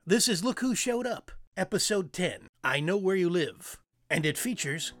This is Look Who Showed Up, Episode 10, I Know Where You Live. And it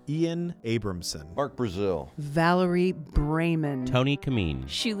features Ian Abramson, Mark Brazil, Valerie Brayman, Tony Kameen,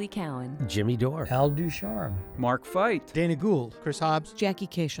 Shuli Cowan, Jimmy Dore, Al Ducharme, Mark Fight, Dana Gould, Chris Hobbs, Jackie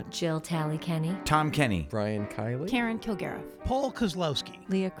Cation, Jill Talley-Kenny, Tom Kenny, Brian Kiley, Karen Kilgariff, Paul Kozlowski,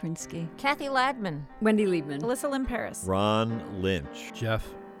 Leah Krinsky, Kathy Ladman, Wendy Liebman, Alyssa Lynn Paris, Ron Lynch, Jeff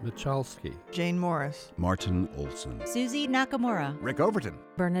Michalski, Jane Morris, Martin Olson, Susie Nakamura, Rick Overton,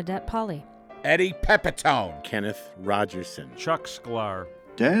 Bernadette Polly, Eddie Pepitone, Kenneth Rogerson, Chuck Sklar,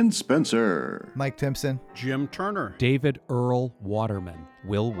 Dan Spencer, Mike Timpson, Jim Turner, David Earl Waterman,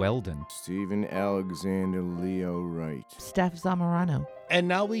 Will Weldon, Stephen Alexander Leo Wright, Steph Zamorano. And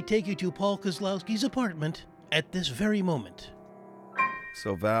now we take you to Paul Kozlowski's apartment at this very moment.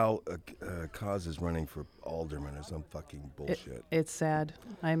 So Val, Cause is running for alderman or some fucking bullshit. It's sad.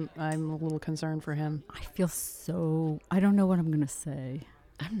 I'm a little concerned for him. I feel so... I don't know what I'm going to say.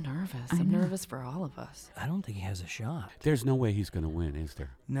 I'm nervous. I'm nervous for all of us. I don't think he has a shot. There's no way he's going to win, is there?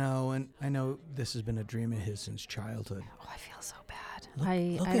 No, and I know this has been a dream of his since childhood. Oh, I feel so bad.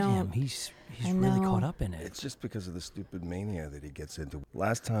 Look at him. He's really caught up in it. It's just because of the stupid mania that he gets into.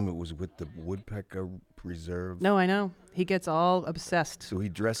 Last time it was with the woodpecker reserve. No, I know. He gets all obsessed. So he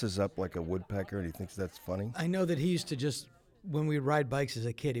dresses up like a woodpecker and he thinks that's funny? I know that he used to just, when we'd ride bikes as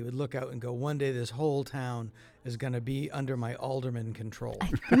a kid, he would look out and go, one day this whole town is going to be under my alderman control. I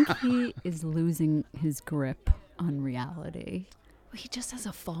think he is losing his grip on reality. He just has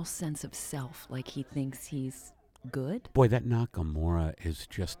a false sense of self, like he thinks he's good. Boy, that Nakamura is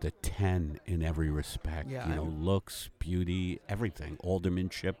just a 10 in every respect. Yeah, you know, looks, beauty, everything,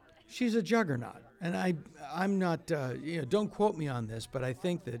 aldermanship. She's a juggernaut, and I'm not, don't quote me on this, but I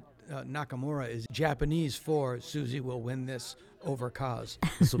think that Nakamura is Japanese for Susie will win this over Kaz.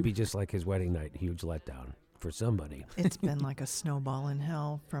 This will be just like his wedding night, huge letdown for somebody. It's been like a snowball in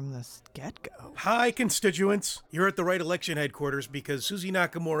hell from the get-go. Hi, constituents. You're at the right election headquarters because Susie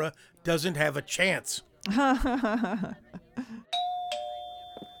Nakamura doesn't have a chance.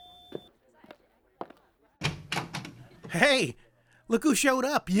 Hey, look who showed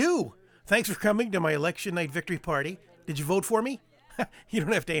up, you! Thanks for coming to my election night victory party. Did you vote for me? You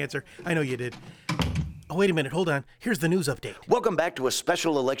don't have to answer. I know you did. Oh, wait a minute, hold on. Here's the news update. Welcome back to a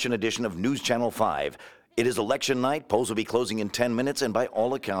special election edition of News Channel 5. It is election night, polls will be closing in 10 minutes, and by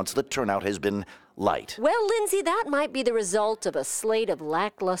all accounts, the turnout has been light. Well, Lindsay, that might be the result of a slate of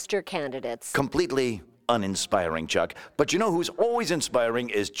lackluster candidates. Completely uninspiring, Chuck. But you know who's always inspiring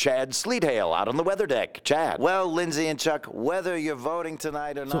is Chad Sleethale out on the weather deck. Chad. Well, Lindsay and Chuck, whether you're voting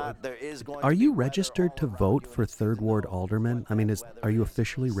tonight or not, there is going to be... Are you registered to vote for Third Ward Alderman? I mean, are you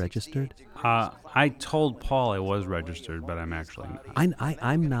officially registered? I told Paul I was registered, but I'm actually not.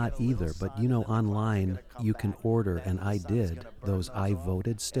 I'm not either, but you know, online you can order, and I did, those I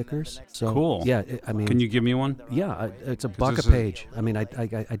voted stickers. So, cool. Yeah, I mean... Can you give me one? Yeah, it's $1 a page. I mean, I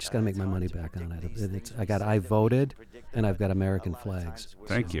just got to make my money back on it. I got I voted, and I've got American flags.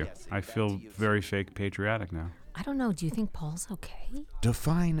 Thank you. I feel very fake patriotic now. I don't know. Do you think Paul's okay?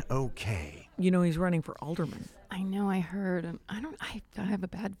 Define okay. You know, he's running for alderman. I know, I heard. And I have a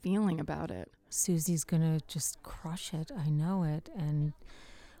bad feeling about it. Susie's going to just crush it. I know it. And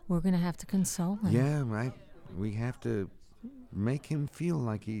we're going to have to console him. Yeah, right. We have to make him feel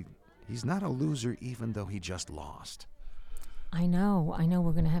like he's not a loser even though he just lost. I know.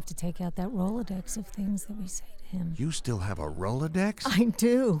 We're going to have to take out that Rolodex of things that we say to him. You still have a Rolodex? I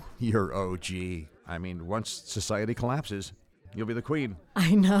do. You're OG. I mean, once society collapses, you'll be the queen.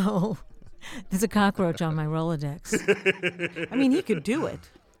 I know. There's a cockroach on my Rolodex. I mean, he could do it.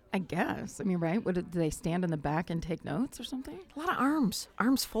 I guess. I mean, right? Do they stand in the back and take notes or something? A lot of arms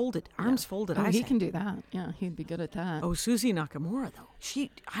folded. Folded. Oh, he can do that. Yeah, he'd be good at that. Oh, Susie Nakamura, though.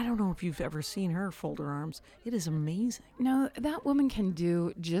 I don't know if you've ever seen her fold her arms. It is amazing. No, that woman can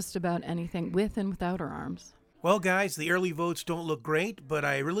do just about anything with and without her arms. Well, guys, the early votes don't look great, but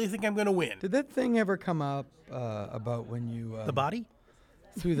I really think I'm going to win. Did that thing ever come up about when you... the body?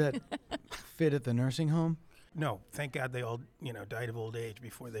 Threw that fit at the nursing home? No, thank God they all, died of old age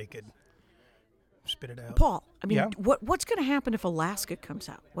before they could spit it out. Paul, I mean, yeah? what's going to happen if Alaska comes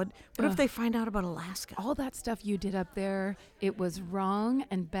out? What if they find out about Alaska? All that stuff you did up there, it was wrong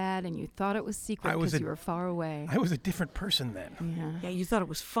and bad, and you thought it was secret because you were far away. I was a different person then. Yeah, you thought it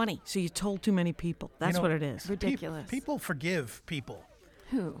was funny, so you told too many people. That's what it is. Ridiculous. People forgive people.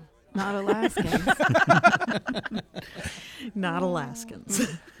 Who? Not Alaskans. Not Alaskans.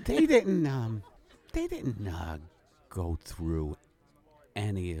 They didn't go through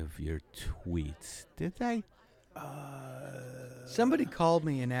any of your tweets, did they? Somebody called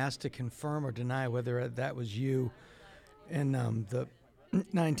me and asked to confirm or deny whether that was you, and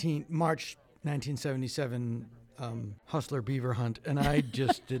March 1977 Hustler beaver hunt, and I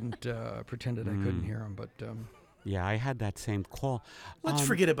just didn't pretended I couldn't hear him, but... Yeah, I had that same call. Let's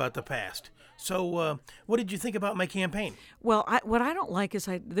forget about the past. So, what did you think about my campaign? Well, what I don't like is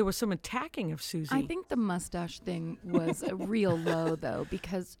there was some attacking of Susie. I think the mustache thing was a real low, though,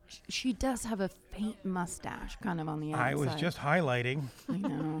 because she does have a faint mustache kind of on the outside. I was just highlighting I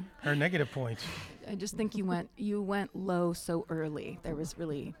know. her negative points. I just think you went low so early. There was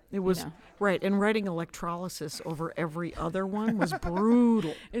really... It was, right, and writing electrolysis over every other one was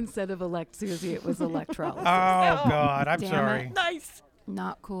brutal. Instead of elect Susie, it was electrolysis. Oh, God, I'm Damn sorry. it. Nice.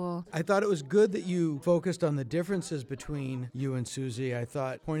 Not cool. I thought it was good that you focused on the differences between you and Susie. I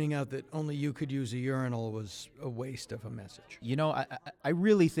thought pointing out that only you could use a urinal was a waste of a message. You know, I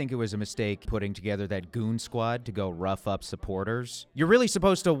really think it was a mistake putting together that goon squad to go rough up supporters. You're really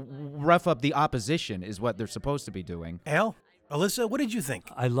supposed to rough up the opposition is what they're supposed to be doing. Al? Alyssa, what did you think?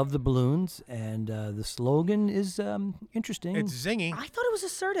 I love the balloons, and the slogan is interesting. It's zingy. I thought it was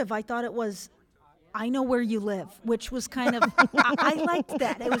assertive. I thought it was... I know where you live, which was kind of, I liked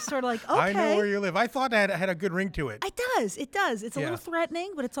that. It was sort of like, okay. I know where you live. I thought that had a good ring to it. It does. It's a little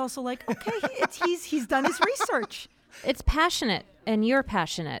threatening, but it's also like, okay, he's done his research. It's passionate, and you're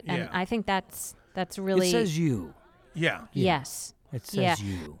passionate, and I think that's really... It says you. Yeah. Yes. It says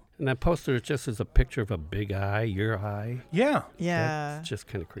you. And that poster just is a picture of a big eye, your eye. Yeah. Yeah. That's just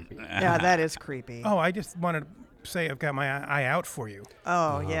kind of creepy. Yeah, that is creepy. Oh, I just wanted to say I've got my eye out for you.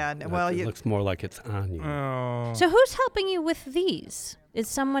 Oh, yeah. Well, it looks more like it's on you. Oh. So who's helping you with these? Is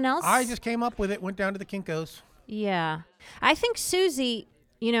someone else? I just came up with it, went down to the Kinko's. Yeah. I think Susie,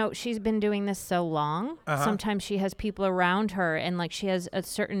 she's been doing this so long. Sometimes she has people around her, and like she has a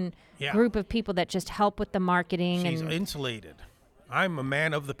certain group of people that just help with the marketing. She's and insulated. I'm a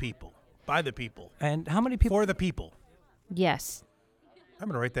man of the people, by the people. And how many people? For the people. Yes. I'm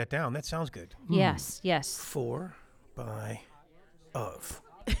going to write that down. That sounds good. Yes. For, by, of.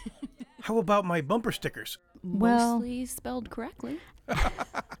 How about my bumper stickers? Mostly spelled correctly.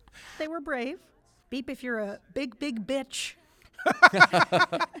 They were brave. Beep if you're a big bitch.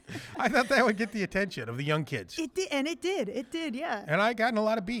 I thought that would get the attention of the young kids. It did, and it did, yeah. And I gotten a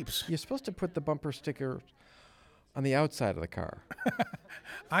lot of beeps. You're supposed to put the bumper sticker on the outside of the car.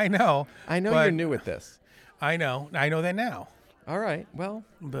 I know. I know you're new at this. I know that now. All right, well.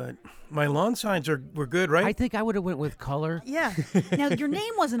 But my lawn signs were good, right? I think I would have went with color. Yeah. Now, your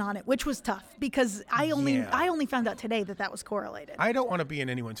name wasn't on it, which was tough, because I only found out today that was correlated. I don't want to be in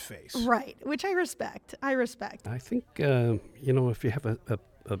anyone's face. Right, which I respect. I think, if you have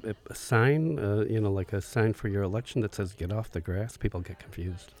a sign, like a sign for your election that says get off the grass, people get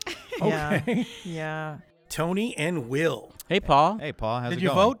confused. Okay. Yeah. Tony and Will. Hey, Paul. How's it going? Did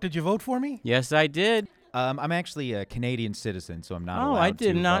you vote? Did you vote for me? Yes, I did. I'm actually a Canadian citizen, so I'm not allowed to vote. Oh, I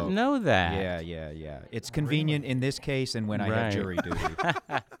did not know that. Yeah. It's convenient in this case and when I have jury duty.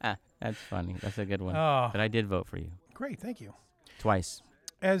 That's funny. That's a good one. Oh. But I did vote for you. Great, thank you. Twice.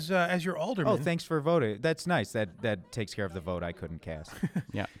 As your alderman. Oh, thanks for voting. That's nice. That takes care of the vote I couldn't cast.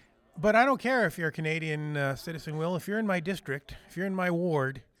 Yeah. But I don't care if you're a Canadian citizen, Will. If you're in my district, if you're in my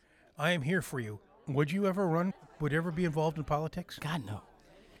ward, I am here for you. Would you ever run? Would you ever be involved in politics? God, no.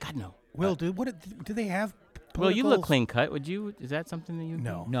 Will, do they have political... Well, you look clean cut. Would you? Is that something that you...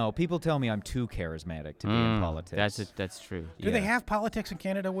 No, people tell me I'm too charismatic to be in politics. That's true. Do they have politics in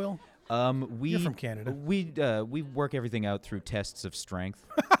Canada, Will? You're from Canada. We work everything out through tests of strength.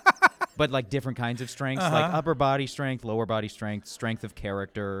 But like different kinds of strengths, like upper body strength, lower body strength, strength of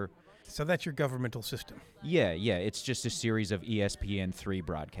character. So that's your governmental system. Yeah. It's just a series of ESPN3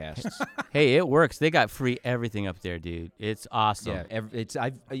 broadcasts. Hey, it works. They got free everything up there, dude. It's awesome. Yeah,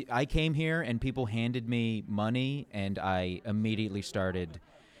 I came here and people handed me money and I immediately started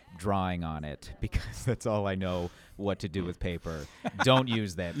drawing on it because that's all I know what to do with paper. Don't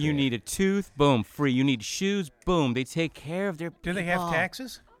use that. You need a tooth, boom, free. You need shoes, boom. They take care of their people. Do they have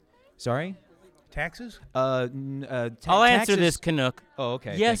taxes? Sorry? Taxes? I'll answer this, Canuck. Oh,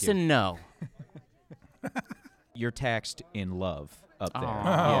 okay. Yes and no. You're taxed in love up there.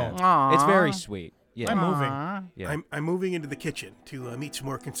 Aww. Yeah. It's very sweet. Yeah. I'm moving. Yeah. I'm moving into the kitchen to meet some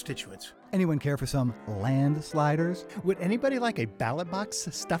more constituents. Anyone care for some landsliders? Would anybody like a ballot box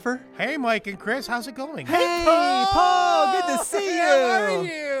stuffer? Hey, Mike and Chris, how's it going? Hey, Paul! Good to see you! How are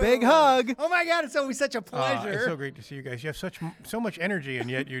you? Big hug! Oh my God, it's always such a pleasure. It's so great to see you guys. You have so much energy, and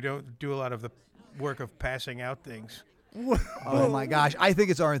yet you don't do a lot of the work of passing out things. Oh my gosh, I think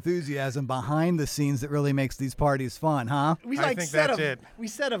it's our enthusiasm behind the scenes that really makes these parties fun, huh? We I think that's it. We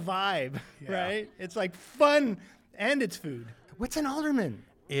set a vibe, right? It's like fun and it's food. What's an alderman?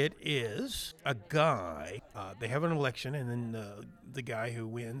 It is a guy. They have an election, and then the guy who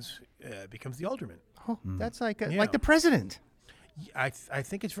wins becomes the alderman. Oh, that's like Yeah. the president. I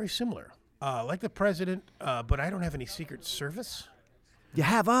think it's very similar. Like the president, but I don't have any Secret Service. You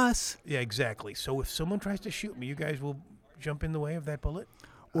have us. Yeah, exactly. So if someone tries to shoot me, you guys will jump in the way of that bullet?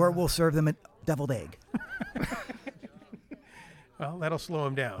 Or we'll serve them a deviled egg. Well, that'll slow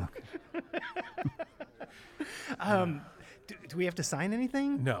him down. Do we have to sign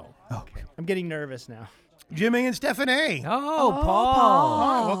anything? No. Okay. I'm getting nervous now. Jimmy and Stephanie. Oh,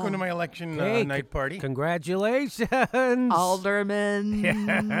 Paul. Welcome to my election night party. Congratulations. Alderman.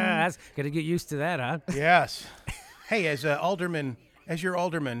 Yes. Got to get used to that, huh? Yes. Hey, as your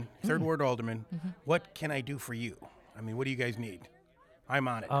alderman, third ward alderman, what can I do for you? I mean, what do you guys need? I'm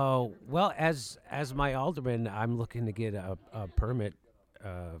on it. Oh, well, as my alderman, I'm looking to get a permit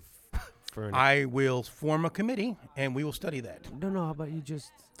for an... I will form a committee, and we will study that. No, how about you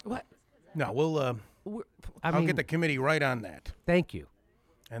just... What? No, we'll... I'll get the committee right on that. Thank you.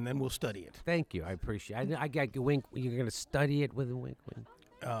 And then we'll study it. Thank you. I appreciate it. I got a wink. You're going to study it with a wink.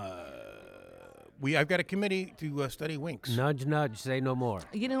 I've got a committee to study winks. Nudge, nudge. Say no more.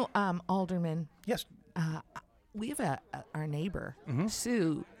 You know, Alderman. Yes. We have our neighbor, Mm-hmm.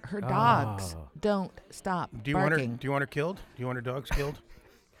 Sue. Her dogs don't stop barking. Do you want her killed? Do you want her dogs killed?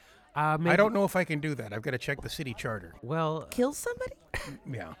 Maybe. I don't know if I can do that. I've got to check the city charter. Well, kill somebody?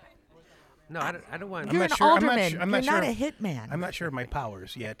 Yeah. No, I don't want. You're an alderman. You're not a hitman. I'm not sure of my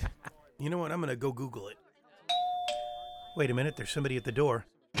powers yet. You know what? I'm going to go Google it. Wait a minute. There's somebody at the door.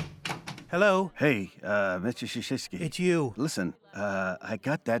 Hello? Hey, Mr. Shishiski. It's you. Listen, I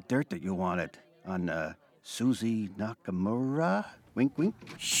got that dirt that you wanted on Susie Nakamura. Wink, wink.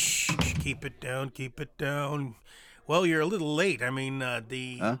 Shh. Keep it down. Keep it down. Well, you're a little late. I mean,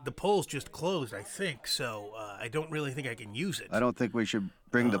 the polls just closed, I think, so I don't really think I can use it. I don't think we should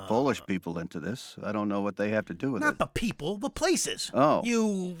bring the Polish people into this. I don't know what they have to do with it. Not the people, the places. Oh.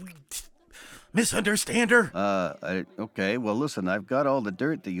 You misunderstander. Okay, well, listen, I've got all the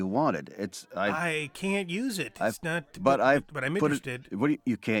dirt that you wanted. I can't use it. It's not. But I'm interested.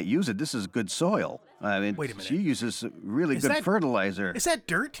 You can't use it. This is good soil. I mean, Wait a minute. she uses really Is good that- fertilizer. Is that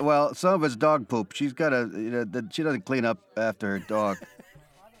dirt? Well, some of it's dog poop. She's got she doesn't clean up after her dog.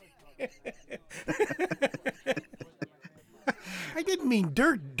 I didn't mean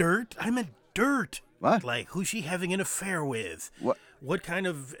dirt. I meant dirt. What? Like, who's she having an affair with? What? What kind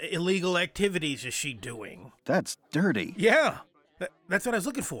of illegal activities is she doing? That's dirty. Yeah. That's what I was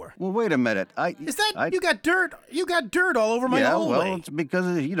looking for. Well, wait a minute. You got dirt? You got dirt all over my hallway. Well, it's because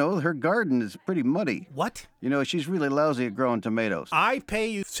her garden is pretty muddy. What? She's really lousy at growing tomatoes. I pay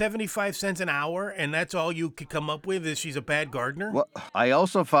you 75 cents an hour, and that's all you could come up with is she's a bad gardener? Well, I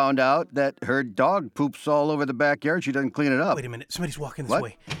also found out that her dog poops all over the backyard. She doesn't clean it up. Wait a minute. Somebody's walking this What?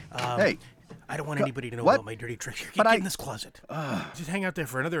 way. Hey. I don't want anybody to know What? about my dirty tricks. But Get in this closet. Just hang out there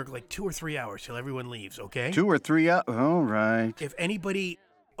for another 2 or 3 hours till everyone leaves, okay? 2 or 3 hours? All right. If anybody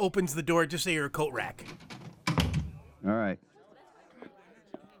opens the door, just say you're a coat rack. All right.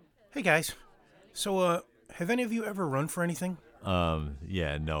 Hey, guys. So, have any of you ever run for anything?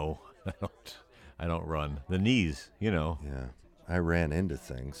 Yeah, no. I don't run. The knees, Yeah. I ran into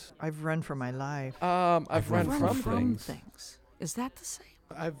things. I've run for my life. I've run from things. Is that the same?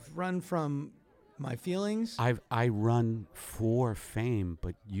 I've run from my feelings. I run for fame,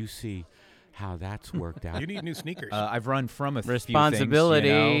 but you see how that's worked out. You need new sneakers. I've run from a responsibility.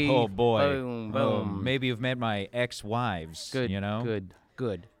 Few things, Oh boy. Boom, boom. Maybe you've met my ex-wives. Good.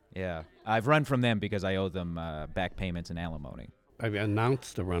 Good. Yeah. I've run from them because I owe them back payments and alimony. I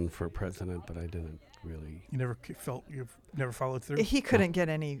announced a run for president, but I didn't really. You've never followed through? He couldn't get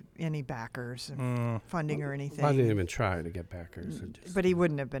any backers, funding or anything. I didn't even try to get backers. But he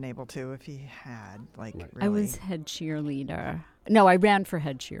wouldn't have been able to if he had, really. I was head cheerleader. No, I ran for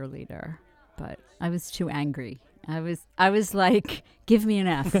head cheerleader, but I was too angry. I was like, give me an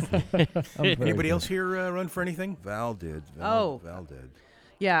F. Anybody else here run for anything? Val did. Val did.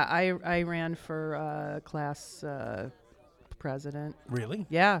 Yeah, I ran for class president. Really?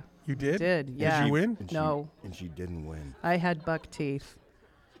 Yeah. You did? Did, yeah. Did you win? No. And she didn't win. I had buck teeth.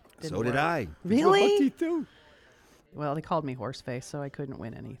 So did I. Really? Buck teeth too. Well, they called me Horseface, so I couldn't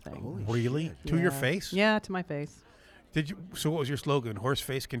win anything. Really? To your face? Yeah, to my face. Did you? So what was your slogan?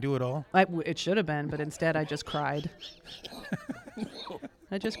 Horseface can do it all? It should have been, but instead I just cried.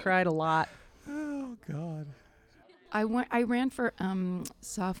 I just cried a lot. Oh, God. I ran for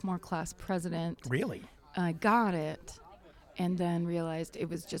sophomore class president. Really? I got it, and then realized it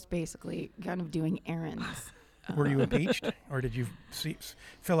was just basically kind of doing errands. Were you impeached, or did you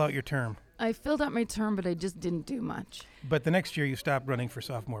fill out your term? I filled out my term, but I just didn't do much. But the next year you stopped running for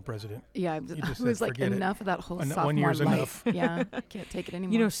sophomore president. Yeah, You just I was said, like, "Forget it." enough of that whole sophomore 1 year's life. enough. Yeah, can't take it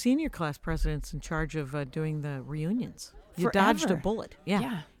anymore. You know, senior class president's in charge of doing the reunions. You dodged a Forever. bullet.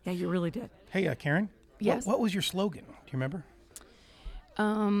 Yeah. Yeah, you really did. Hey, Karen. Yes? What was your slogan? Do you remember?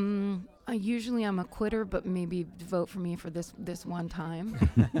 Usually I'm a quitter, but maybe vote for me for this one time.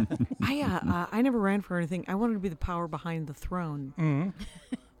 I never ran for anything. I wanted to be the power behind the throne. Mm-hmm.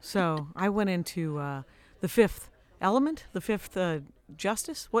 So I went into the fifth element, the fifth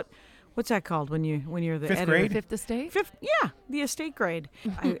justice. What's that called when you're the Fifth editor? grade? Fifth estate? Yeah, the estate grade.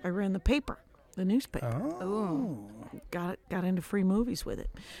 I ran the paper, the newspaper. Oh. Got into free movies with it.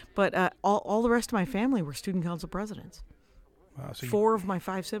 But all the rest of my family were student council presidents. Wow, so 4 of my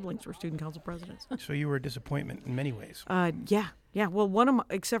 5 siblings were student council presidents. So you were a disappointment in many ways. Yeah. Well, one of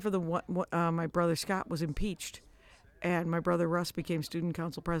except for the one, my brother Scott was impeached, and my brother Russ became student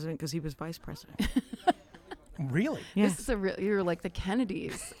council president because he was vice president. Really? Yeah. This is you're like the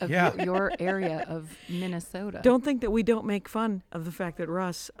Kennedys of Yeah. your area of Minnesota. Don't think that we don't make fun of the fact that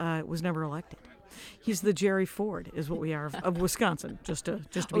Russ was never elected. He's the Jerry Ford, is what we are of Wisconsin. Just to be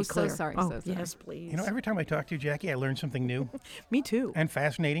Oh, so clear. sorry, Oh, so sorry. yes, please. You know, every time I talk to you, Jackie, I learn something new. Me too. And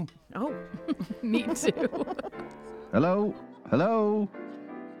fascinating. Oh, Me too. Hello? Hello?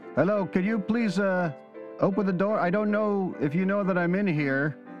 Hello, could you please open the door? I don't know if you know that I'm in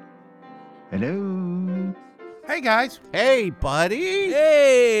here. Hello? Hey, guys. Hey, buddy.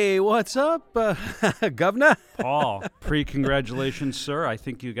 Hey, what's up, Governor? Paul, pre-congratulations, sir. I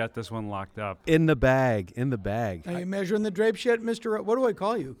think you got this one locked up. In the bag, in the bag. Are you measuring the drapes yet, Mr. What do I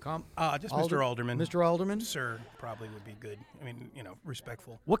call you? Just Mr. Alderman. Mr. Alderman? Sir probably would be good. I mean,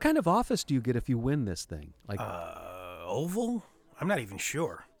 respectful. What kind of office do you get if you win this thing? Like Oval? I'm not even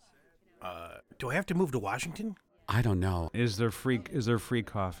sure. Do I have to move to Washington? I don't know. Is there free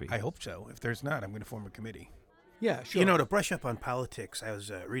coffee? I hope so. If there's not, I'm going to form a committee. Yeah, sure. To brush up on politics, I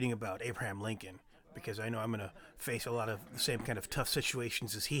was reading about Abraham Lincoln because I know I'm going to face a lot of the same kind of tough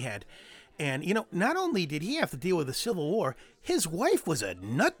situations as he had. And, not only did he have to deal with the Civil War, his wife was a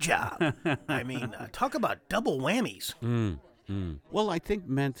nut job. I mean, talk about double whammies. Well, I think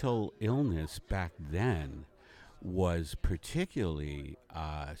mental illness back then was particularly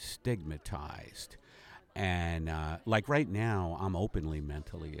stigmatized. And like right now, I'm openly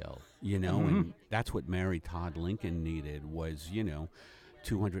mentally ill, and that's what Mary Todd Lincoln needed was,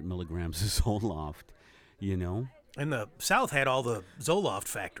 200 milligrams of Zoloft, And the South had all the Zoloft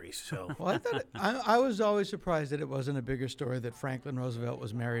factories, so. Well, I was always surprised that it wasn't a bigger story that Franklin Roosevelt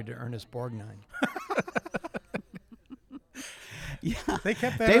was married to Ernest Borgnine. Yeah, they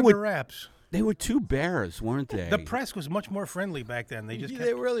kept that under wraps. They were two bears, weren't they? The press was much more friendly back then.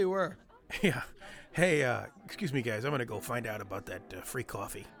 They really were. Yeah. Hey, excuse me, guys. I'm going to go find out about that free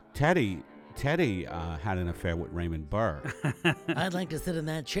coffee. Teddy had an affair with Raymond Burr. I'd like to sit in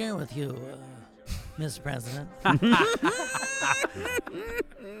that chair with you, Mr. President.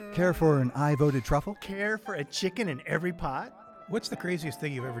 Care for an I voted truffle? Care for a chicken in every pot? What's the craziest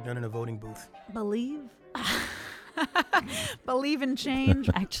thing you've ever done in a voting booth? Believe. Believe in change.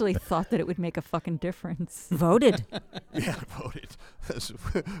 I actually thought that it would make a fucking difference. Voted. Yeah, voted.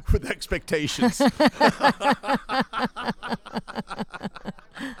 With expectations.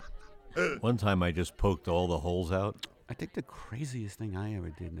 One time I just poked all the holes out. I think the craziest thing I ever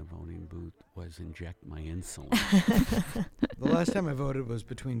did in a voting booth was inject my insulin. The last time I voted was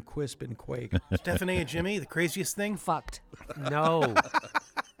between Quisp and Quake. Stephanie and Jimmy, the craziest thing? Fucked. No.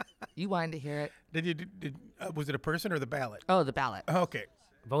 You wanted to hear it. Was it a person or the ballot? Oh, the ballot. Oh, okay.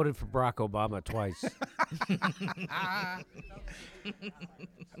 Voted for Barack Obama twice.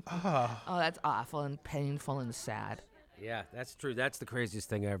 Oh, that's awful and painful and sad. Yeah, that's true. That's the craziest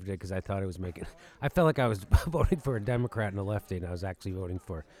thing I ever did because I thought I was I felt like I was voting for a Democrat and a lefty, and I was actually voting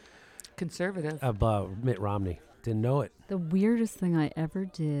for conservative. Mitt Romney. Didn't know it. The weirdest thing I ever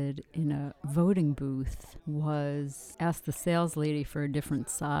did in a voting booth was ask the sales lady for a different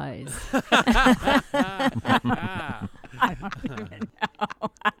size. I don't even know.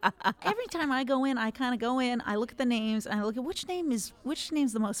 Every time I go in, I kind of go in, I look at the names, and I look at which name's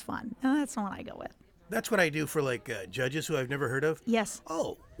the most fun, and that's the one I go with. That's what I do for judges who I've never heard of. Yes.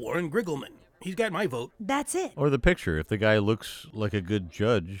 Oh, Warren Griggleman. He's got my vote. That's it. Or the picture. If the guy looks like a good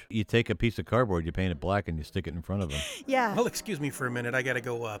judge, you take a piece of cardboard, you paint it black, and you stick it in front of him. Yeah. Well, excuse me for a minute. I got to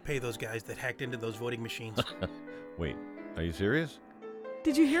go pay those guys that hacked into those voting machines. Wait, are you serious?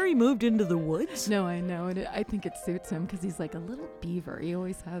 Did you hear he moved into the woods? No, I know. And I think it suits him because he's like a little beaver. He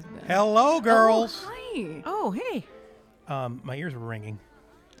always has been. Hello, girls. Oh, hi. Oh, hey. My ears were ringing.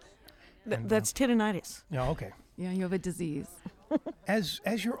 And, That's tendinitis. Yeah, okay. Yeah, you have a disease. As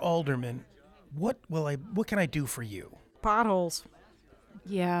your alderman, what can I do for you? Potholes.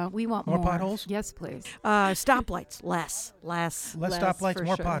 Yeah, we want More more. potholes? Yes, please. Stoplights. Less stoplights, for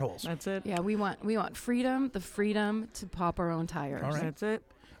more sure. potholes. That's it. Yeah, we want the freedom to pop our own tires. All right. That's it.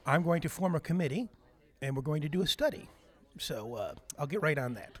 I'm going to form a committee, and we're going to do a study. So I'll get right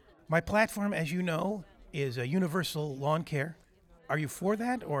on that. My platform, as you know, is universal lawn care. Are you for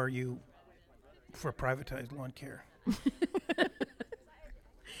that, or are you for privatized lawn care?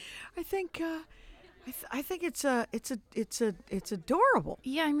 I think I think it's adorable.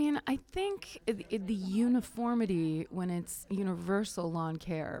 Yeah, I mean, I think the uniformity when it's universal lawn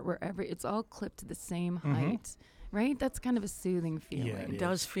care, where it's all clipped to the same height, right? That's kind of a soothing feeling. Yeah, It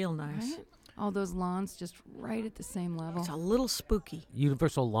does feel nice. Right? All those lawns just right at the same level. It's a little spooky.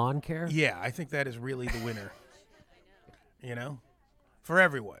 Universal lawn care? Yeah, I think that is really the winner. For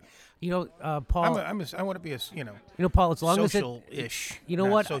everyone. Paul. I want to be Paul, as long as social-ish. You know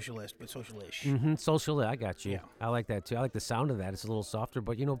not what? Socialist, but social-ish. Social. I got you. Yeah. I like that too. I like the sound of that. It's a little softer,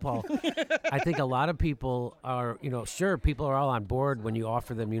 but Paul, I think a lot of people are, sure, people are all on board when you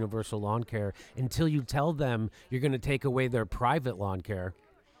offer them universal lawn care until you tell them you're going to take away their private lawn care.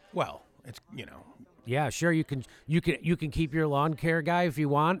 Well, it's Yeah, sure. You can keep your lawn care guy if you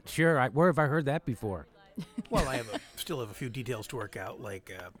want. Sure. Where have I heard that before? Well, I still have a few details to work out,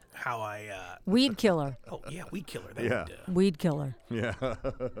 like how I Weed killer. Oh yeah, weed killer. Yeah. Weed killer. Yeah.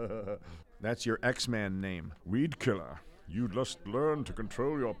 That's your X-Man name. Weed killer. You must learn to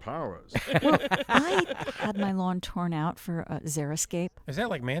control your powers. Well, I had my lawn torn out for Xeriscape. Is that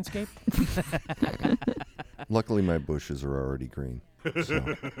like Manscaped? Luckily, my bushes are already green.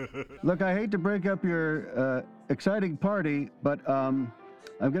 So. Look, I hate to break up your exciting party, but I'm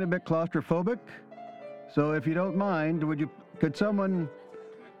getting a bit claustrophobic. So if you don't mind, could someone...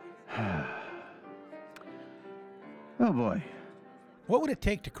 Oh, boy. What would it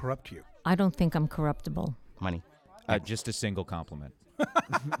take to corrupt you? I don't think I'm corruptible. Money. Just a single compliment.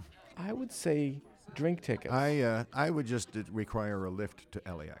 I would say drink tickets. I would just require a lift to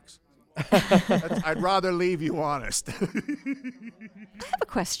LAX. I'd rather leave you honest. I have a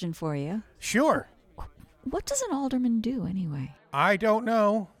question for you. Sure. What does an alderman do anyway? I don't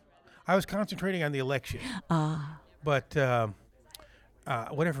know. I was concentrating on the election. But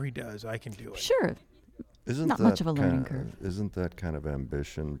whatever he does, I can do it. Sure. Isn't Not that much of a learning curve. Isn't that kind of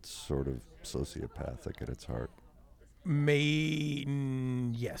ambition sort of sociopathic at its heart?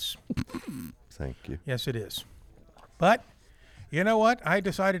 Yes. Thank you. Yes, it is. But you know what? I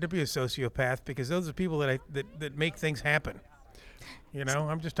decided to be a sociopath because those are people that make things happen.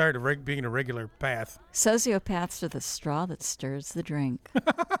 I'm just tired of being a regular path. Sociopaths are the straw that stirs the drink.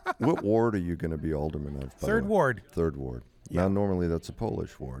 What ward are you going to be alderman of? by the Third way? ward. Third ward. Yeah. Now, normally that's a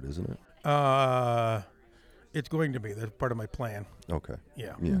Polish ward, isn't it? It's going to be. That's part of my plan. Okay.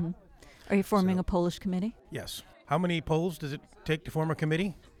 Yeah. Yeah. Mm-hmm. Are you forming a Polish committee? Yes. How many polls does it take to form a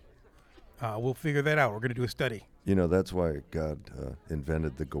committee? We'll figure that out. We're going to do a study. That's why God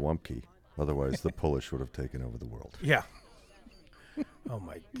invented the Gołąbki. Otherwise, the Polish would have taken over the world. Yeah. Oh,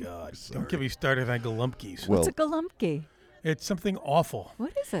 my God. Don't get me started on Gołąbkis. What's a Gołąbki? It's something awful.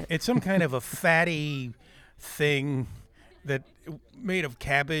 What is it? It's some kind of a fatty thing that made of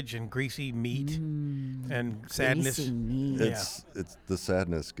cabbage and greasy meat and sadness. Greasy meat. It's the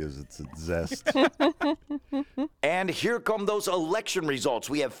sadness gives it a zest. And here come those election results.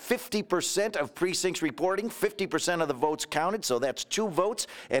 We have 50% of precincts reporting, 50% of the votes counted, so that's 2 votes,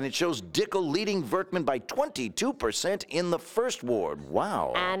 and it shows Dickel leading Vertman by 22% in the first ward.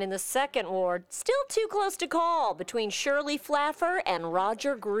 Wow. And in the second ward, still too close to call between Shirley Flaffer and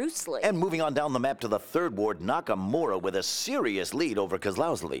Roger Groosley. And moving on down the map to the third ward, Nakamura with a serious lead over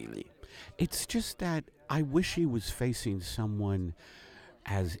Kozlowski. It's just that I wish he was facing someone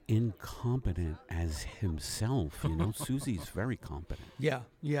as incompetent as himself. Susie's very competent. Yeah.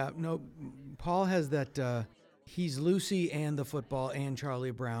 No, Paul has that. He's Lucy and the football and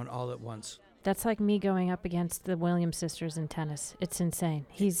Charlie Brown all at once. That's like me going up against the Williams sisters in tennis. It's insane.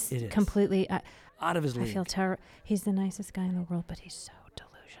 He's It is. completely Out of his I feel league. terrible. He's the nicest guy in the world, but he's so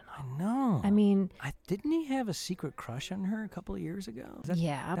delusional. I know. I mean, didn't he have a secret crush on her a couple of years ago?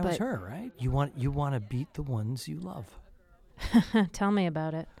 Yeah, that was but- her, right? You want to beat the ones you love. tell me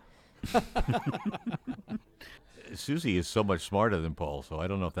about it. Susie is so much smarter than Paul, so I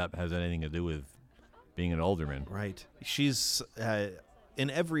don't know if that has anything to do with being an alderman. Right. She's, in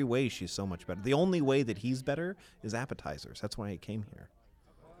every way, she's so much better. The only way that he's better is appetizers. That's why he came here.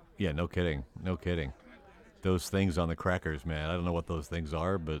 Yeah, no kidding. No kidding. Those things on the crackers, man. I don't know what those things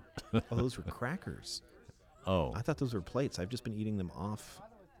are, but... Oh, those were crackers. Oh. I thought those were plates. I've just been eating them off.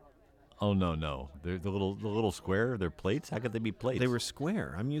 Oh no! They're the little square. They're plates. How could they be plates? They were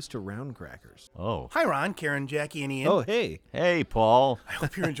square. I'm used to round crackers. Oh. Hi, Ron, Karen, Jackie, and Ian. Oh, hey. Hey, Paul. I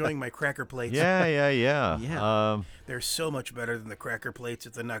hope you're enjoying my cracker plates. Yeah. They're so much better than the cracker plates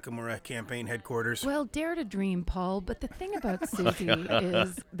at the Nakamura campaign headquarters. Well, dare to dream, Paul, but the thing about Susie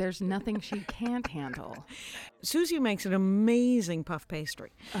is there's nothing she can't handle. Susie makes an amazing puff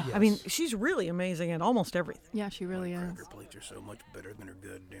pastry. I mean, she's really amazing at almost everything. Yeah, she really is. Cracker plates are so much better than her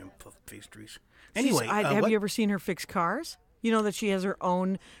goddamn puff pastries. She's- Anyway, have what- you ever seen her fix cars? You know that she has her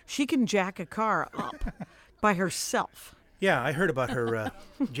own. She can jack a car up by herself. Yeah, I heard about her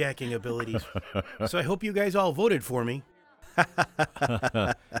jacking abilities. So I hope you guys all voted for me. Is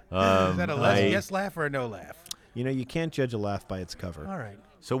that a yes laugh or a no laugh? You know, you can't judge a laugh by its cover. All right.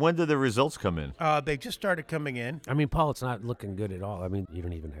 So when did the results come in? They just started coming in. I mean, Paul, it's not looking good at all. I mean, you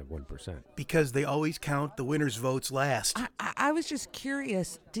don't even have 1%. Because they always count the winner's votes last. I was just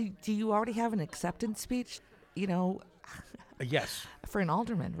curious. Do you already have an acceptance speech? You know, Yes. for an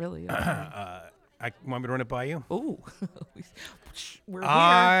alderman, really. I want me to run it by you? Oh, we're here.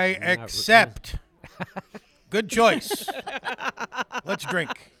 I accept. Good choice. Let's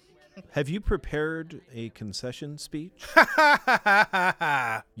drink. Have you prepared a concession speech?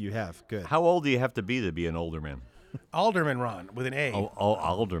 You have. Good. How old do you have to be an alderman? Alderman Ron with an A. Oh,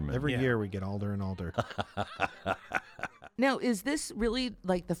 alderman. Every year we get alder and alder. Now, is this really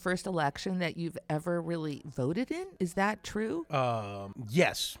like the first election that you've ever really voted in? Is that true?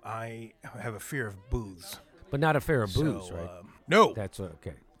 Yes, I have a fear of booths. But not a fear of booze, So, right? No. That's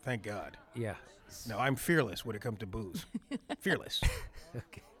okay. Thank God. Yeah. No, I'm fearless when it comes to booze. Fearless.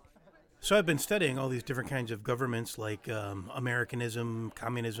 Okay. So I've been studying all these different kinds of governments like Americanism,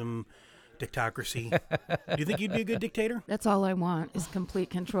 communism, dictocracy. Do you think you'd be a good dictator? That's all I want is complete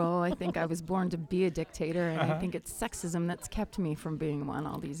control. I think I was born to be a dictator, and Uh-huh. I think it's sexism that's kept me from being one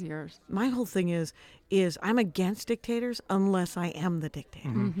all these years. My whole thing is I'm against dictators unless I am the dictator.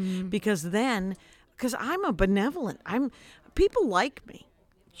 Mhm. Because I'm a benevolent. People like me.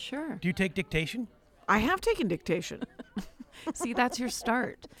 Sure. Do you take dictation? I have taken dictation. See, that's your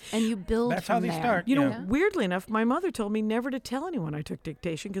start, and you build That's from how they there. start. You know, Yeah. weirdly enough, my mother told me never to tell anyone I took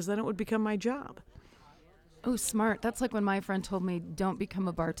dictation because then it would become my job. Oh, smart. That's like when my friend told me, don't become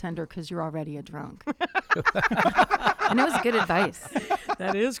a bartender because you're already a drunk. And it was good advice.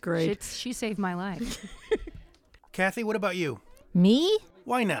 That is great. She saved my life. Kathy, what about you? Me?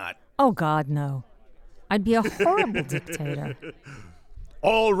 Why not? Oh, God, no. I'd be a horrible dictator.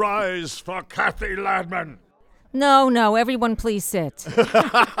 All rise for Kathy Ladman. No, everyone please sit.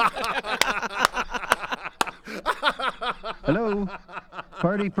 Hello,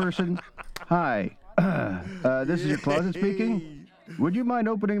 party person. Hi. This is your closet speaking. Would you mind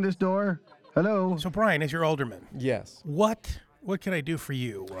opening this door? Hello. So Brian, as your alderman. Yes. What can I do for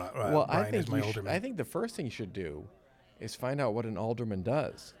you, Well, Brian, I think as my alderman? I think the first thing you should do is find out what an alderman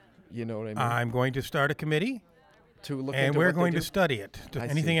does. You know what I mean? I'm going to start a committee. To look and into we're what they going to do? study it. I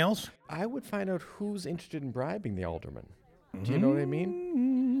Anything see. else? I would find out who's interested in bribing the alderman. Do you know what I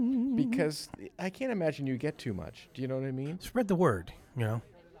mean? Because I can't imagine you get too much. Do you know what I mean? Spread the word. You know,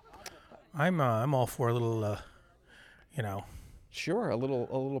 I'm all for a little, Sure, a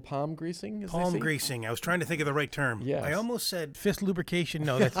little palm greasing. as they palm say? greasing. I was trying to think of the right term. Yes. I almost said fist lubrication.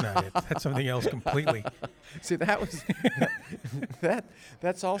 No, that's not it. That's something else completely. See, that was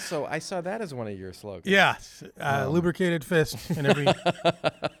that's also I saw that as one of your slogans. Yes, lubricated fist in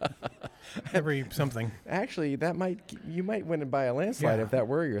every something. Actually, you might win it by a landslide Yeah. if that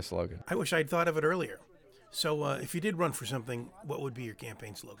were your slogan. I wish I'd thought of it earlier. So, if you did run for something, what would be your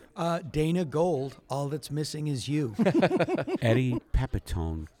campaign slogan? Dana Gold, all that's missing is you. Eddie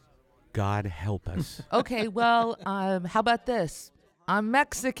Pepitone, God help us. Okay, well, how about this? I'm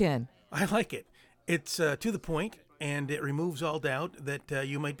Mexican. I like it. It's to the point, and it removes all doubt that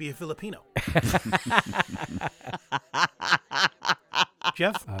you might be a Filipino.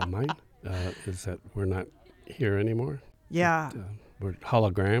 Jeff? Mine is that we're not here anymore. Yeah. We're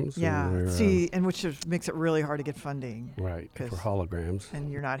holograms. Yeah. And we're, See, and which makes it really hard to get funding. right, if we're 'cause- holograms.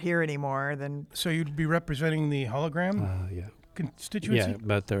 And you're not here anymore, then. So you'd be representing the hologram Yeah. constituency? Yeah,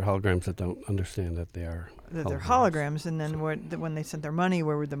 but they're holograms that don't understand that they are That they're holograms, and then when they sent their money,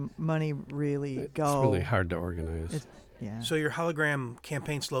 where would the money really go? It's really hard to organize. Yeah. So your hologram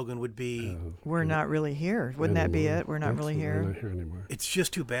campaign slogan would be, We're not really here. Wouldn't that be it? We're not really here. We're not here anymore. It's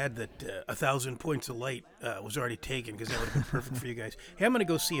just too bad that 1,000 Points of Light was already taken, because that would have been perfect for you guys. Hey, I'm going to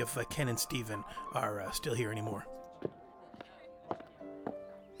go see if Ken and Steven are still here anymore.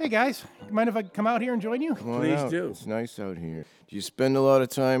 Hey, guys. Mind if I come out here and join you? Come on out. It's nice out here. Do you spend a lot of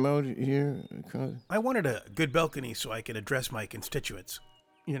time out here? I wanted a good balcony so I could address my constituents.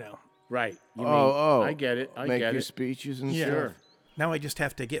 You know, Right. You Oh, I get it. I make get your it. speeches and Yeah. stuff. Now I just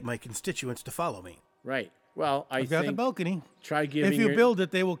have to get my constituents to follow me. Right. Well, I've got the think balcony. try giving If you your- build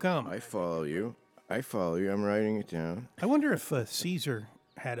it, they will come. I follow you. I'm writing it down. I wonder if Caesar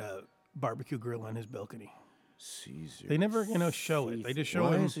had a barbecue grill on his balcony. Caesar. They never, show it. They just show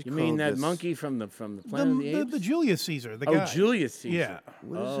Why him. is it You mean called that this? monkey from the Planet of the Apes? The Julius Caesar, the Oh, guy. Julius Caesar. Yeah.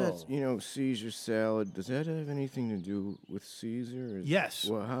 What is that? Caesar salad. Does that have anything to do with Caesar? Yes.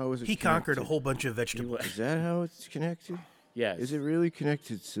 Well, how is it? He conquered a connected? whole bunch of vegetables. Is that how it's connected? Yes. Is it really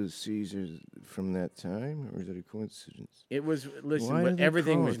connected to Caesar from that time, or is it a coincidence? It was. Listen, Why do they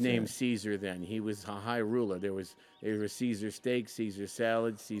everything call was it named that? Caesar then. He was a high ruler. There was Caesar steak, Caesar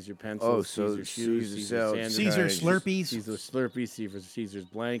salad, Caesar Oh, pencils, so Caesar shoes, Caesar Caesar salad sandwiches, Caesar kinda Slurpees. Caesar Slurpees, Caesar's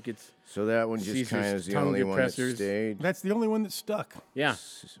blankets. So that one just Caesar's kind of is the tongue only one that depressors. stayed. That's the only one that stuck. Yeah.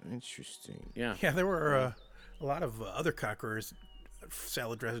 Interesting. Yeah. Yeah, there were a lot of other conquerors.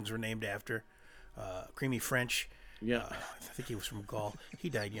 Salad dressings were named after. Creamy French. Yeah. I think he was from Gaul. He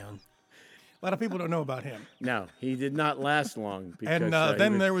died young. A lot of people don't know about him. No, he did not last long. Because, And he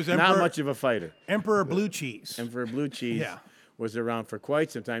then there was not Emperor- much of a fighter. Emperor Blue Cheese. Emperor Blue Cheese Yeah. was around for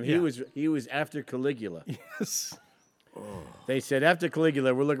quite some time. Yeah. He was after Caligula. Yes. They said after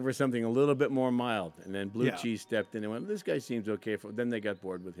Caligula, we're looking for something a little bit more mild, and then Blue Yeah. Cheese stepped in and went, "This guy seems okay." Then they got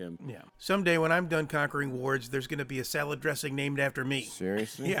bored with him. Yeah. Someday when I'm done conquering wards, there's going to be a salad dressing named after me.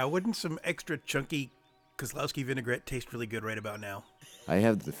 Seriously? Yeah, wouldn't some extra chunky Kozlowski vinaigrette taste really good right about now? I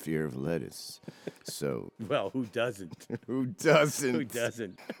have the fear of lettuce, so Well, who doesn't? who doesn't? Who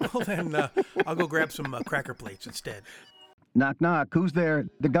doesn't? Well, then I'll go grab some cracker plates instead. Knock, knock. Who's there?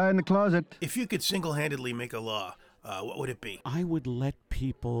 The guy in the closet. If you could single-handedly make a law, what would it be? I would let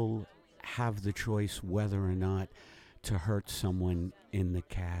people have the choice whether or not to hurt someone in the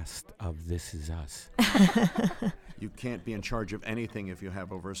cast of This Is Us. You can't be in charge of anything if you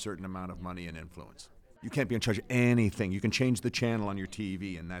have over a certain amount of money and influence. You can't be in charge of anything. You can change the channel on your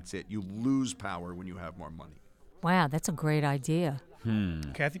TV, and that's it. You lose power when you have more money. Wow, that's a great idea.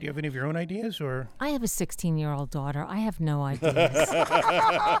 Kathy, do you have any of your own ideas, or? I have a 16-year-old daughter. I have no ideas.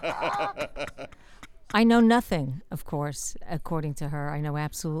 I know nothing, of course, according to her. I know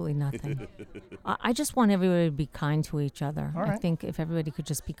absolutely nothing. I just want everybody to be kind to each other. All I right. think if everybody could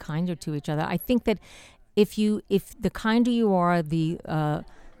just be kinder to each other. I think that if the kinder you are, the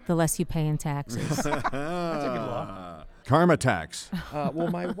less you pay in taxes. That's a good law. Karma tax. Well,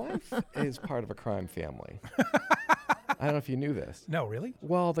 my wife is part of a crime family. I don't know if you knew this. No, really?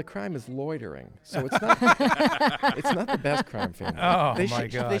 Well, the crime is loitering, so it's not. It's not the best crime family. Oh, they my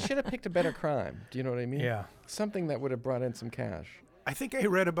God. They should have picked a better crime. Do you know what I mean? Yeah. Something that would have brought in some cash. I think I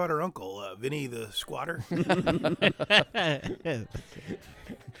read about her uncle, Vinny the squatter.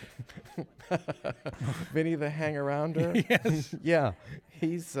 Vinny the hang-arounder? Yes. Yeah.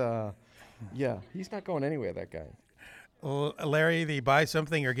 He's not going anywhere, that guy. Oh, Larry, the buy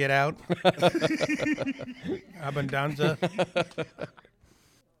something or get out. Abundanza.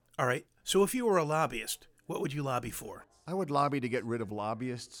 All right. So if you were a lobbyist, what would you lobby for? I would lobby to get rid of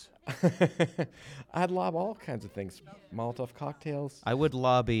lobbyists. I'd lob all kinds of things. Molotov cocktails. I would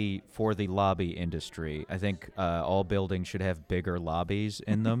lobby for the lobby industry. I think all buildings should have bigger lobbies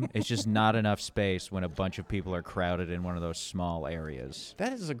in them. It's just not enough space when a bunch of people are crowded in one of those small areas.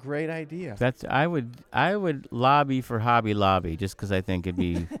 That is a great idea. I would lobby for Hobby Lobby just because I think it'd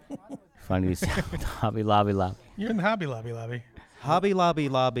be funny to say Hobby Lobby. You're in the Hobby Lobby. Hobby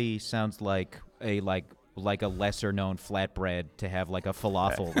Lobby sounds like a lesser known flatbread to have like a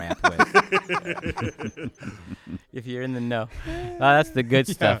falafel wrap with. If you're in the know. That's the good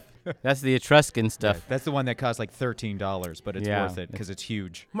stuff. That's the Etruscan stuff. Yeah, that's the one that costs like $13, but it's worth it because it's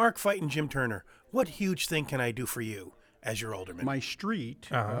huge. Mark Fight and Jim Turner, what huge thing can I do for you as your alderman? My street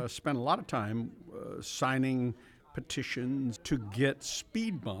spent a lot of time signing petitions to get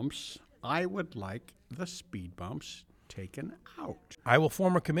speed bumps. I would like the speed bumps taken out. I will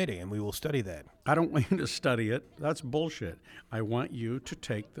form a committee and we will study that. I don't want you to study it. That's bullshit. I want you to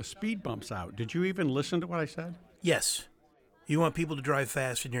take the speed bumps out. Did you even listen to what I said? Yes. You want people to drive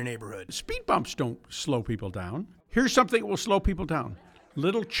fast in your neighborhood. Speed bumps don't slow people down. Here's something that will slow people down.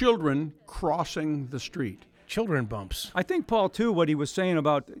 Little children crossing the street. Children bumps. I think, Paul, too, what he was saying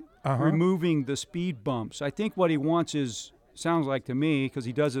about removing the speed bumps, I think what he wants sounds like to me, because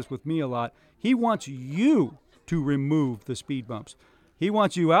he does this with me a lot, he wants you to remove the speed bumps. He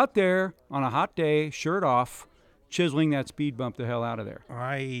wants you out there on a hot day, shirt off, chiseling that speed bump the hell out of there.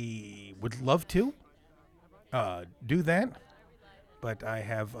 I would love to do that, but I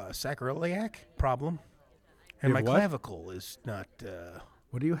have a sacroiliac problem, and You my have what? clavicle is not.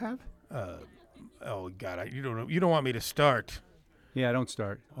 What do you have? Oh God, you don't know. You don't want me to start. Yeah, don't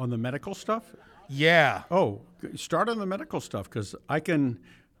start. On the medical stuff? Yeah. Oh, start on the medical stuff because I can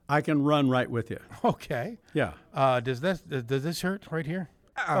run right with you. Okay. Yeah. Does this hurt right here?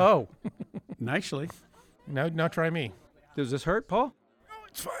 Oh. Nicely. Now try me. Does this hurt, Paul? No,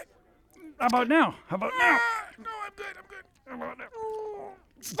 it's fine. How about now? No, I'm good. How about now?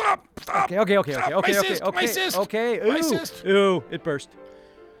 Stop. Okay. Stop. My cyst. Okay. My Ooh. cyst. Ooh, it burst.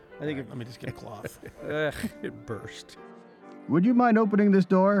 I think Let me just get a cloth. It burst. Would you mind opening this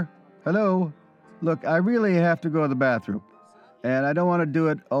door? Hello? Look, I really have to go to the bathroom. And I don't want to do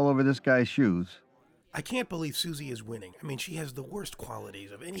it all over this guy's shoes. I can't believe Susie is winning. I mean, she has the worst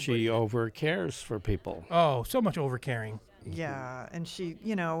qualities of anybody. She overcares for people. Oh, so much overcaring. Yeah, and she,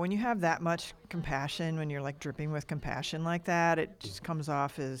 when you have that much compassion, when you're like dripping with compassion like that, it just comes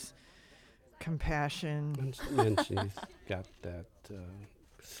off as compassion. And she's got that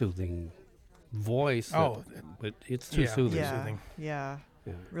soothing voice. Oh, but it's too soothing. Yeah.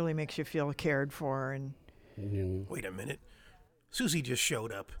 Really makes you feel cared for. And Wait a minute. Susie just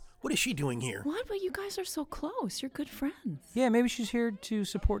showed up. What is she doing here? What? But you guys are so close. You're good friends. Yeah, maybe she's here to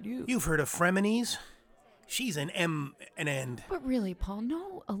support you. You've heard of Fremonese? She's an M and N. But really, Paul,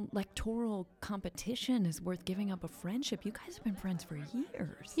 no electoral competition is worth giving up a friendship. You guys have been friends for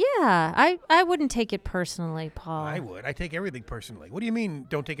years. Yeah, I wouldn't take it personally, Paul. I would. I take everything personally. What do you mean,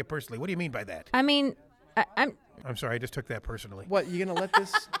 don't take it personally? What do you mean by that? I mean, I'm sorry, I just took that personally. What, you going to let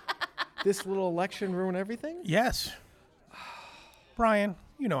this little election ruin everything? Yes. Brian,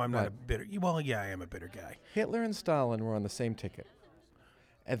 I'm not a bitter... Well, yeah, I am a bitter guy. Hitler and Stalin were on the same ticket.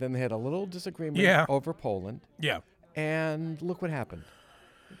 And then they had a little disagreement over Poland. Yeah. And look what happened.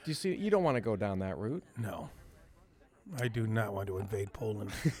 Do you see? You don't want to go down that route. No. I do not want to invade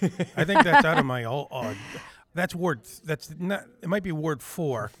Poland. I think that's out of my... That's Ward... That's not... It might be Ward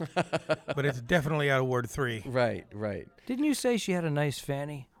 4, but it's definitely out of Ward 3. Right. Didn't you say she had a nice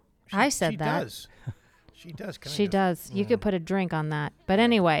fanny? I said that. She does. She does, kind She of. does. You could put a drink on that. But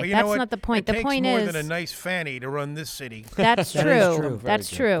anyway, But you that's know what? not the point. It The point takes more is... than a nice fanny to run this city. That's That true. is true. That's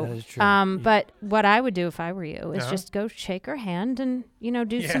Very true. good. That is true. But what I would do if I were you is Uh-huh. just go shake her hand and do Yeah,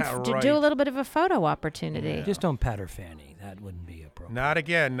 do right. a little bit of a photo opportunity. Just don't pat her fanny. That wouldn't be appropriate. Not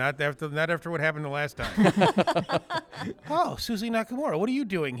again. Not after what happened the last time. Oh, Susie Nakamura, what are you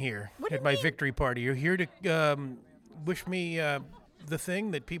doing here at my victory party? You're here to wish me the thing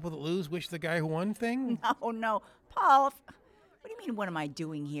that people that lose wish the guy who won thing? No. Paul, what do you mean, what am I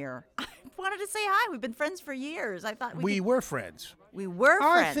doing here? I wanted to say hi. We've been friends for years. I thought We were friends. We were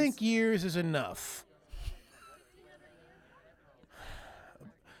friends. I think years is enough.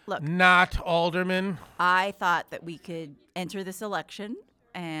 Look. Not Alderman. I thought that we could enter this election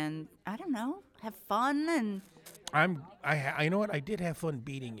and, I don't know, have fun and... I know what? I did have fun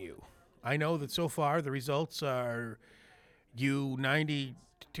beating you. I know that so far the results are you 90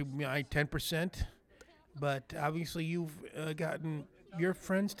 to my 10%, but obviously you've gotten your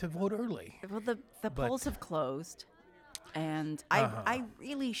friends to vote early. Well, the polls have closed, and I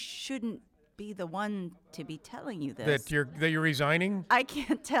really shouldn't be the one to be telling you this. That you're resigning? I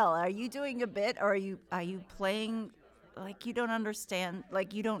can't tell. Are you doing a bit, or are you playing like you don't understand,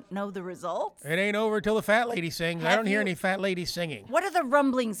 like you don't know the results? It ain't over till the fat lady sings. I don't hear any fat ladies singing. What are the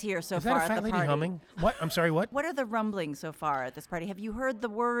rumblings here so Is far that a fat at the lady party? humming? What? I'm sorry, what? What are the rumblings so far at this party? Have you heard the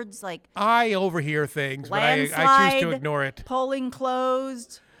words like I overhear things, but I landslide, choose to ignore it. polling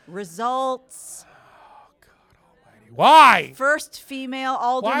closed, results? Why? First female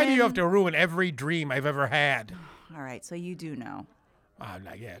alderman. Why do you have to ruin every dream I've ever had? All right, so you do know.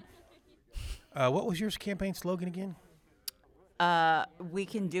 Not yet. What was your campaign slogan again? We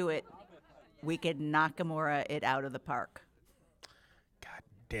can do it. We can Nakamura it out of the park.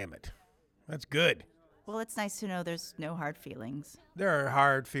 Damn it. That's good. Well, it's nice to know there's no hard feelings. There are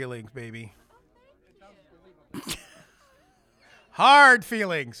hard feelings, baby. Hard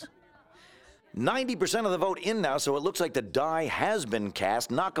feelings. 90% of the vote in now, so it looks like the die has been cast.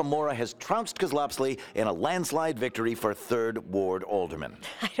 Nakamura has trounced Kozlowski in a landslide victory for 3rd Ward Alderman.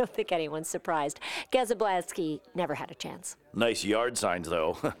 I don't think anyone's surprised. Gazablatsky never had a chance. Nice yard signs,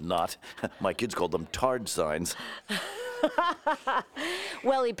 though. Not. My kids called them tard signs.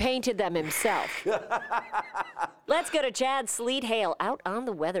 Well, he painted them himself. Let's go to Chad Sleet-Hale out on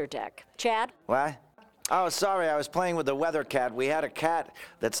the weather deck. Chad? What? Oh, sorry, I was playing with the weather cat. We had a cat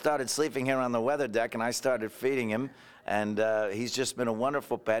that started sleeping here on the weather deck, and I started feeding him. And he's just been a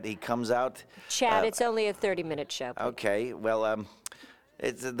wonderful pet. He comes out. Chad, it's only a 30-minute show. Okay, well,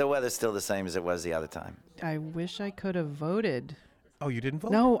 the weather's still the same as it was the other time. I wish I could have voted. Oh, you didn't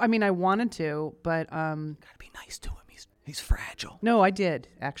vote? No, I mean, I wanted to, but... Gotta be nice to him. He's He's fragile. No, I did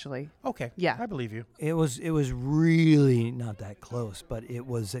actually. Okay. Yeah. I believe you. It was really not that close, but it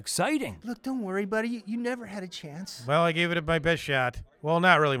was exciting. Look, don't worry, buddy. You never had a chance. Well, I gave it my best shot. Well,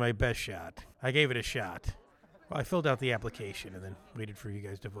 not really my best shot. I gave it a shot. Well, I filled out the application and then waited for you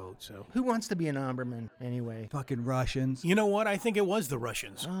guys to vote, so. Who wants to be an Omberman anyway? Fucking Russians. You know what? I think it was the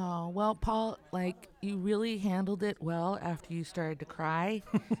Russians. Oh, well, Paul, you really handled it well after you started to cry.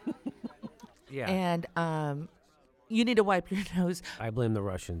 Yeah. And, you need to wipe your nose. I blame the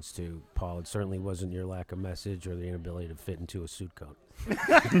Russians, too, Paul. It certainly wasn't your lack of message or the inability to fit into a suit coat.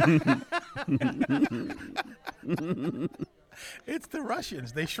 It's the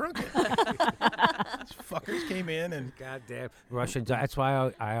Russians. They shrunk it. These fuckers came in and... Goddamn. Russian. That's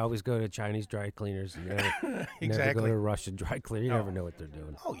why I always go to Chinese dry cleaners. And never Exactly. go to a Russian dry cleaner. You never know what they're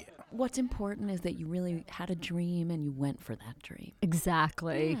doing. Oh, yeah. What's important is that you really had a dream and you went for that dream.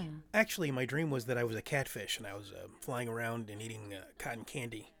 Exactly. Yeah. Actually, my dream was that I was a catfish and I was flying around and eating cotton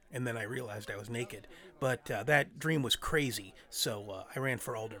candy. And then I realized I was naked. But that dream was crazy, so I ran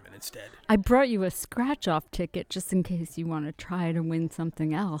for alderman instead. I brought you a scratch-off ticket just in case you want to try to win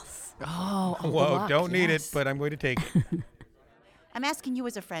something else. Oh, Whoa, don't need it, but I'm going to take it. I'm asking you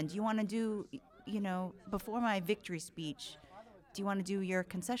as a friend. Do you want to do, before my victory speech, do you want to do your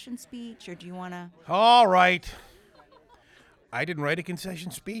concession speech or do you want to? All right. I didn't write a concession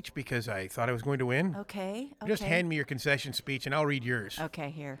speech because I thought I was going to win. Okay. Just hand me your concession speech and I'll read yours.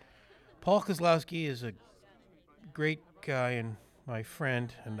 Okay, here. Paul Kozlowski is a great guy and my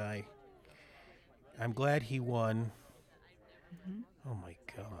friend, and I'm glad he won. Mm-hmm. Oh, my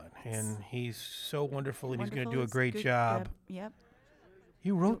God. And he's so wonderful, and he's going to do a It's great good job. Yep.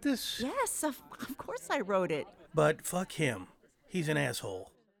 You wrote this? Yes, of course I wrote it. But fuck him. He's an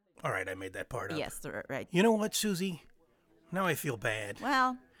asshole. All right, I made that part up. Yes, right. You know what, Susie? Now I feel bad.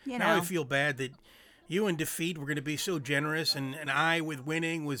 Well, Now I feel bad that you in defeat were going to be so generous, and I with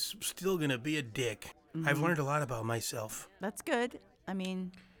winning was still going to be a dick. I've learned a lot about myself. That's good. I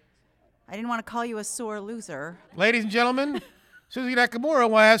mean, I didn't want to call you a sore loser. Ladies and gentlemen, Susie Nakamura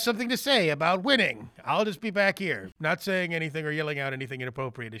will have something to say about winning. I'll just be back here, not saying anything or yelling out anything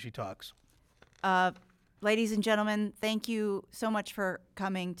inappropriate as she talks. Ladies and gentlemen, thank you so much for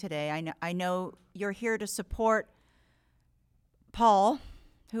coming today. I know you're here to support Paul,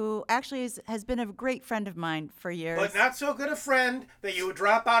 who actually has been a great friend of mine for years. But not so good a friend that you would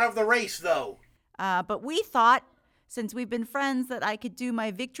drop out of the race, though. But we thought, since we've been friends, that I could do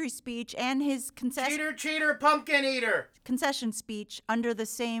my victory speech and his Cheater, pumpkin eater. concession speech under the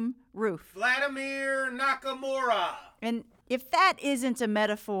same roof. Vladimir Nakamura. And if that isn't a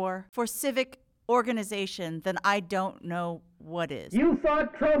metaphor for civic organization, then I don't know what is. You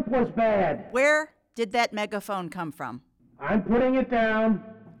thought Trump was bad. Where did that megaphone come from? I'm putting it down.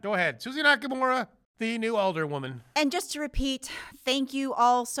 Go ahead. Susie Nakamura, the new alderwoman. And just to repeat, thank you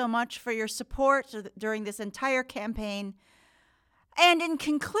all so much for your support during this entire campaign. And in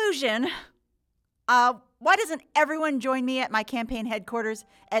conclusion, why doesn't everyone join me at my campaign headquarters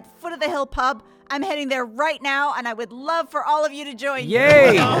at Foot of the Hill Pub? I'm heading there right now, and I would love for all of you to join me.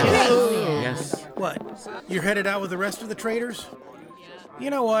 Yay! Yes. What? You're headed out with the rest of the traders?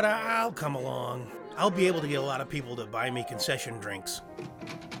 You know what? I'll come along. I'll be able to get a lot of people to buy me concession drinks.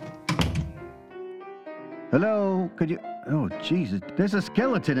 Hello? Could you... Oh, Jesus. There's a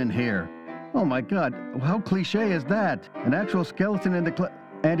skeleton in here. Oh, my God. How cliche is that? An actual skeleton in the...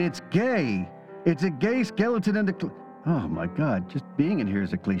 And it's gay. It's a gay skeleton in the... Oh, my God. Just being in here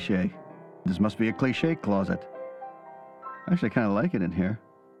is a cliche. This must be a cliche closet. Actually, I kind of like it in here.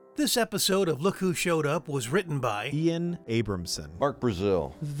 This episode of Look Who Showed Up was written by Ian Abramson, Mark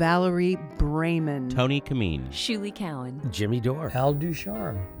Brazil, Valerie Brayman, Tony Kameen, Shuli Cowan, Jimmy Dore, Al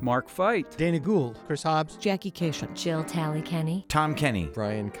Ducharme, Mark Fight, Dana Gould, Chris Hobbs, Jackie Cation, Jill Talley-Kenny, Tom Kenny,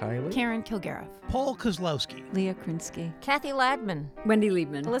 Brian Kiley, Karen Kilgariff, Paul Kozlowski, Leah Krinsky, Kathy Ladman, Wendy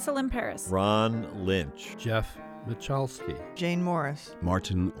Liebman, Alyssa Lynn Paris, Ron Lynch, Jeff Michalski, Jane Morris,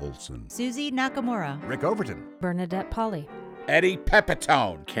 Martin Olson, Susie Nakamura, Rick Overton, Bernadette Polly, Eddie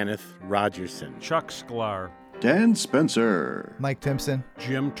Pepitone, Kenneth Rogerson, Chuck Sklar, Dan Spencer, Mike Timpson,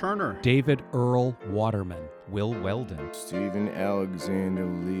 Jim Turner, David Earl Waterman, Will Weldon, Stephen Alexander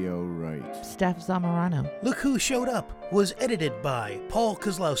Leo Wright, Steph Zamorano. Look Who Showed Up was edited by Paul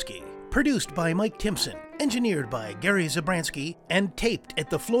Kozlowski, produced by Mike Timpson, engineered by Gary Zabransky, and taped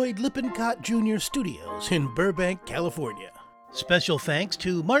at the Floyd Lippincott Jr. Studios in Burbank, California. Special thanks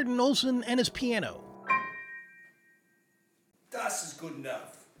to Martin Olson and his piano. Das is good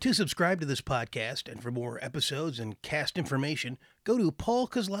enough. To subscribe to this podcast and for more episodes and cast information, go to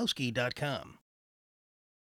paulkozlowski.com.